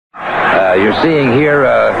You're seeing here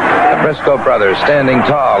the Brisco brothers standing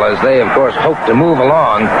tall as they, of course, hope to move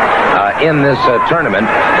along in this tournament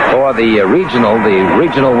for the regional. The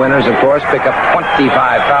regional winners, of course, pick up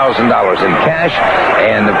 $25,000 in cash,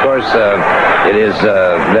 and, of course, it is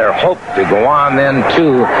their hope to go on then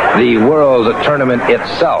to the World Tournament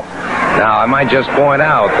itself. Now, I might just point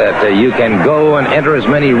out that you can go and enter as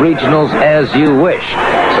many regionals as you wish.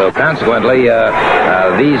 So, consequently,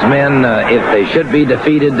 these men, if they should be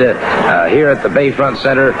defeated here at the Bayfront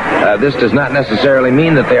Center, this does not necessarily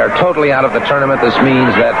mean that they are totally out of the tournament. This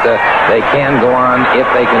means that they can go on if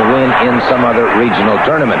they can win in some other regional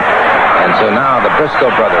tournament. And so now the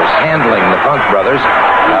Brisco brothers handling the Funk brothers.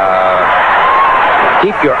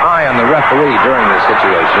 Keep your eye on the referee during this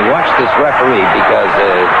situation. Watch this referee because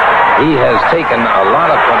he has taken a lot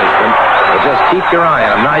of punishment. But just keep your eye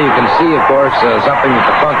on him. Now you can see, of course, something that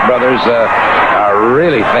the Funk brothers are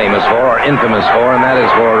really famous for, or infamous for, and that is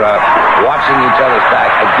for watching each other's back.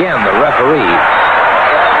 Again, the referee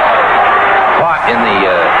caught in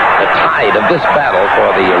the tide of this battle for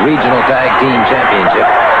the regional tag team championship.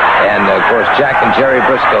 And, of course, Jack and Jerry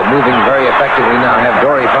Brisco moving very effectively now have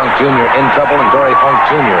Dory Funk Jr. in trouble, and Dory Funk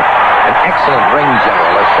Jr., an excellent ring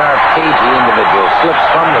general, a sharp, cagey individual, slips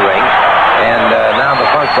from the ring. And now the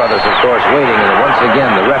Funk brothers, of course, waiting. And once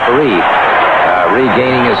again, the referee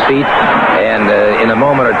regaining his feet. And in a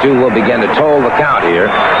moment or two, we'll begin to toll the count here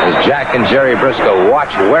as Jack and Jerry Brisco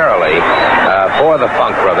watch warily for the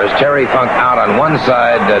Funk brothers. Terry Funk out on one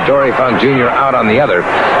side, Dory Funk Jr. out on the other.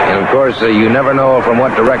 And, of course, you never know from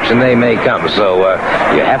what direction they may come. So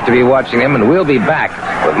you have to be watching them. And we'll be back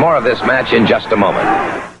with more of this match in just a moment.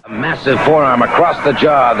 A massive forearm across the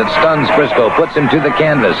jaw that stuns Brisco, puts him to the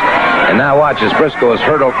canvas. And now watch as Brisco is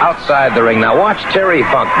hurtled outside the ring. Now watch Terry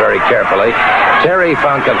Funk very carefully. Terry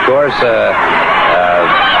Funk, of course,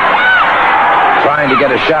 trying to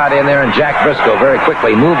get a shot in there, and Jack Brisco very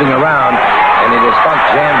quickly moving around. And it is Funk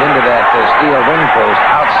jammed into that steel ring post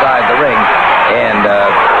outside the ring. And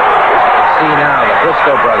see now the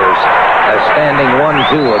Brisco brothers standing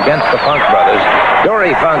 1-2 against the Funk brothers.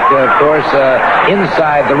 Dory Funk, of course,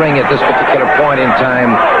 inside the ring at this particular point in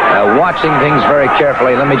time, watching things very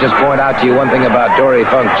carefully. Let me just point out to you one thing about Dory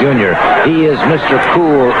Funk Jr. He is Mr.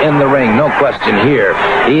 Cool in the ring, no question here.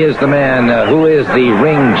 He is the man who is the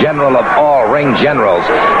ring general of all ring generals.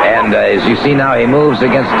 And as you see now, he moves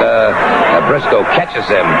against Brisco, catches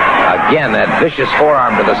him. Again, that vicious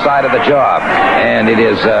forearm to the side of the jaw. And it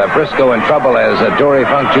is Brisco in trouble as Dory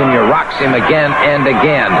Funk Jr. rocks him again and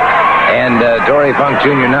again. And Dory Funk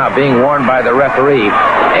Jr. now being warned by the referee,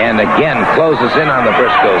 and again closes in on the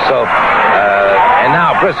Brisco. So, and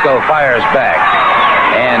now Brisco fires back.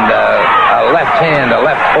 And a left hand, a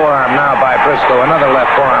left forearm now by Brisco, another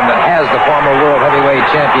left forearm that has the former world heavyweight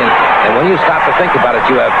champion. And when you stop to think about it,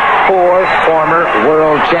 you have 4 former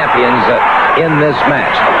world champions in this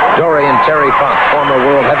match. Dory and Terry Funk, former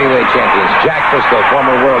world heavyweight champions. Jack Brisco,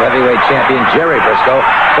 former world heavyweight champion. Jerry Brisco,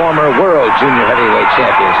 former world junior heavyweight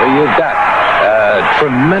champion. So you've got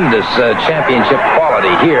tremendous championship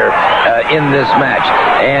quality here in this match.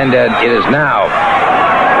 And it is now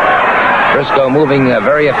Brisco moving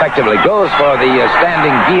very effectively. Goes for the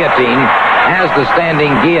standing guillotine. Has the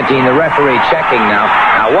standing guillotine. The referee checking now.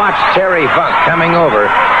 Now watch Terry Funk coming over.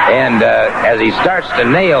 And as he starts to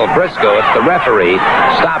nail Brisco, it's the referee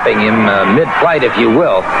stopping him mid-flight, if you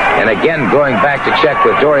will. And again, going back to check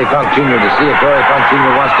with Dory Funk Jr. to see if Dory Funk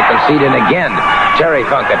Jr. wants to concede. And again, Terry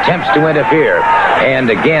Funk attempts to interfere. And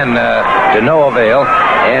again, to no avail.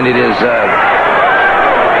 And it is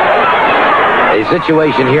a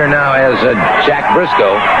situation here now as Jack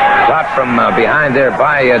Brisco, caught from behind there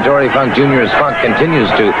by Dory Funk Jr. as Funk continues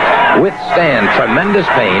to withstand tremendous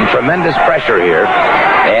pain, tremendous pressure here.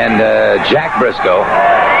 And Jack Brisco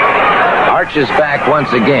arches back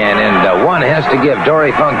once again, and one has to give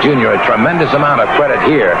Dory Funk Jr. a tremendous amount of credit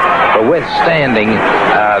here for withstanding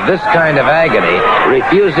this kind of agony,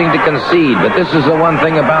 refusing to concede. But this is the one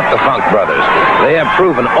thing about the Funk brothers. They have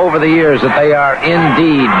proven over the years that they are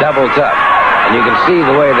indeed double tough. And you can see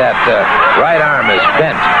the way that right arm is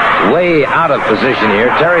bent way out of position here.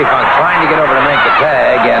 Terry Funk trying to get over to make the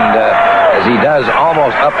tag, and as he does,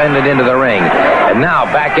 almost upended into the ring. And now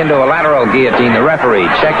back into a lateral guillotine. The referee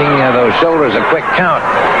checking those shoulders, a quick count.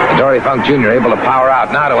 And Dory Funk Jr. able to power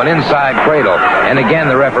out now to an inside cradle. And again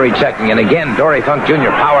the referee checking. And again Dory Funk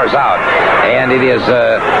Jr. powers out. And it is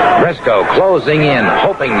Brisco closing in,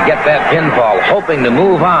 hoping to get that pinfall, hoping to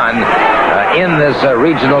move on in this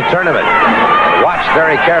regional tournament. Watch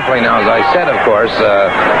very carefully now, as I said, of course,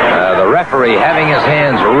 the referee having his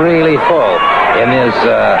hands really full in his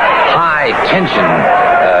high-tension,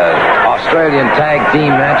 Australian tag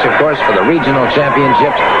team match, of course, for the regional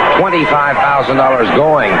championships. $25,000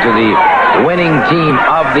 going to the winning team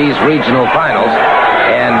of these regional finals.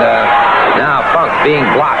 And now Funk being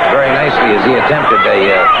blocked very nicely as he attempted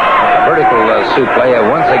a vertical suplex.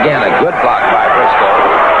 Once again, a good block by Brisco.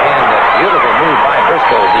 And a beautiful move by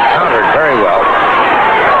Brisco as he countered very well.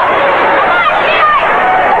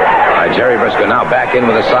 Jerry Brisco now back in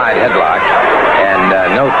with a side headlock.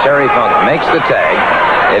 And note Terry Funk makes the tag.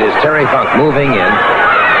 It is Terry Funk moving in.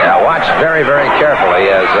 Now watch very, very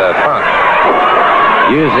carefully as Funk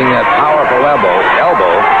using that powerful elbow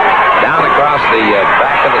down across the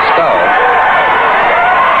back of the skull.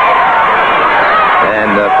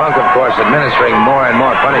 And Funk, of course, administering more and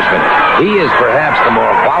more punishment. He is perhaps the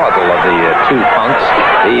more volatile of the two Funks.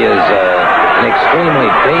 He is an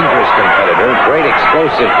extremely dangerous competitor, great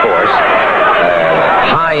explosive force,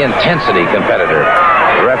 high-intensity competitor.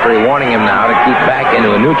 The referee warning him now to keep back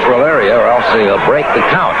into a neutral area or else he'll break the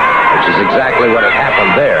count, which is exactly what had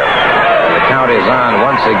happened there. The count is on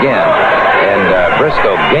once again, and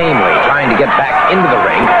Brisco gamely trying to get back into the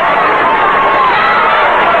ring.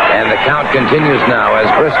 And the count continues now as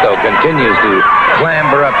Brisco continues to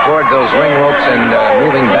clamber up toward those ring ropes and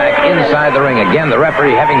moving back inside the ring. Again, the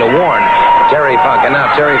referee having to warn Terry Funk, and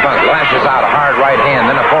now Terry Funk lashes out a hard right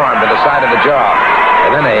hand, then a forearm to the side of the jaw,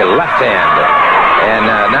 and then a left hand. And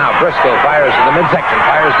now Brisco fires to the midsection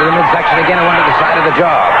again, and one to the side of the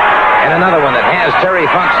jaw. And another one that has Terry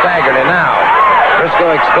Funk staggered, and now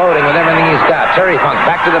Brisco exploding with everything he's got. Terry Funk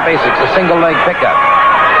back to the basics, a single leg pickup.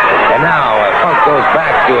 And now Funk goes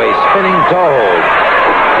back to a spinning toe hold.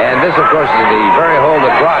 And this, of course, is the very hold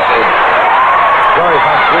that brought Dory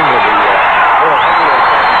Funk Jr. the World Heavyweight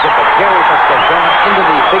Championship. But Terry Funk has gone into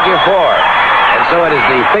the figure four. And so it is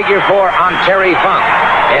the figure four on Terry Funk.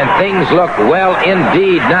 And things look well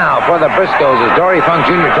indeed now for the Briscos as Dory Funk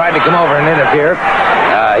Jr. tried to come over and interfere.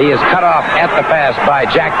 He is cut off at the pass by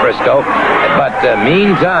Jack Brisco. But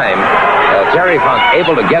meantime, Terry Funk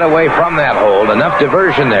able to get away from that hold. Enough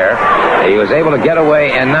diversion there. He was able to get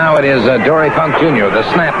away, and now it is Dory Funk Jr., the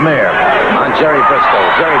snap mare on Jerry Brisco.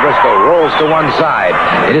 Jerry Brisco rolls to one side.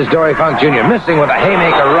 It is Dory Funk Jr. missing with a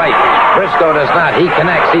haymaker right. Brisco does not. He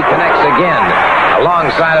connects again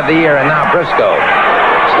alongside of the ear, and now Brisco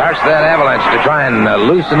starts that avalanche to try and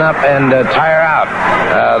loosen up and tire out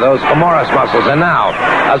those femoris muscles. And now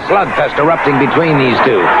a slugfest erupting between these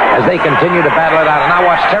two as they continue to battle it out. And now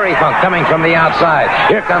watch Terry Funk coming from the outside.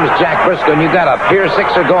 Here comes Jack Brisco, and you've got a Pier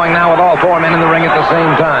Sixer going now with all four men in the ring at the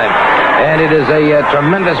same time. And it is a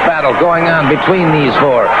tremendous battle going on between these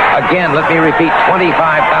four. Again, let me repeat,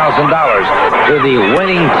 $25,000 to the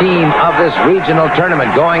winning team of this regional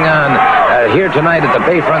tournament going on here tonight at the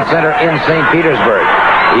Bayfront Center in St. Petersburg.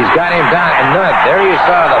 He's got him down, and there you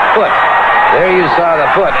saw the foot. There you saw the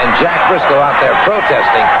foot, and Jack Brisco out there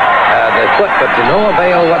protesting the foot, but to no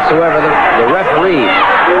avail whatsoever. The referee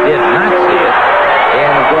did not see it,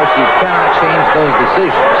 and of course you cannot change those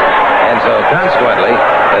decisions. And so consequently,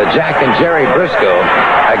 Jack and Jerry Brisco,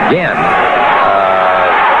 again,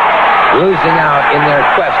 losing out in their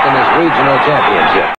quest in this regional championship.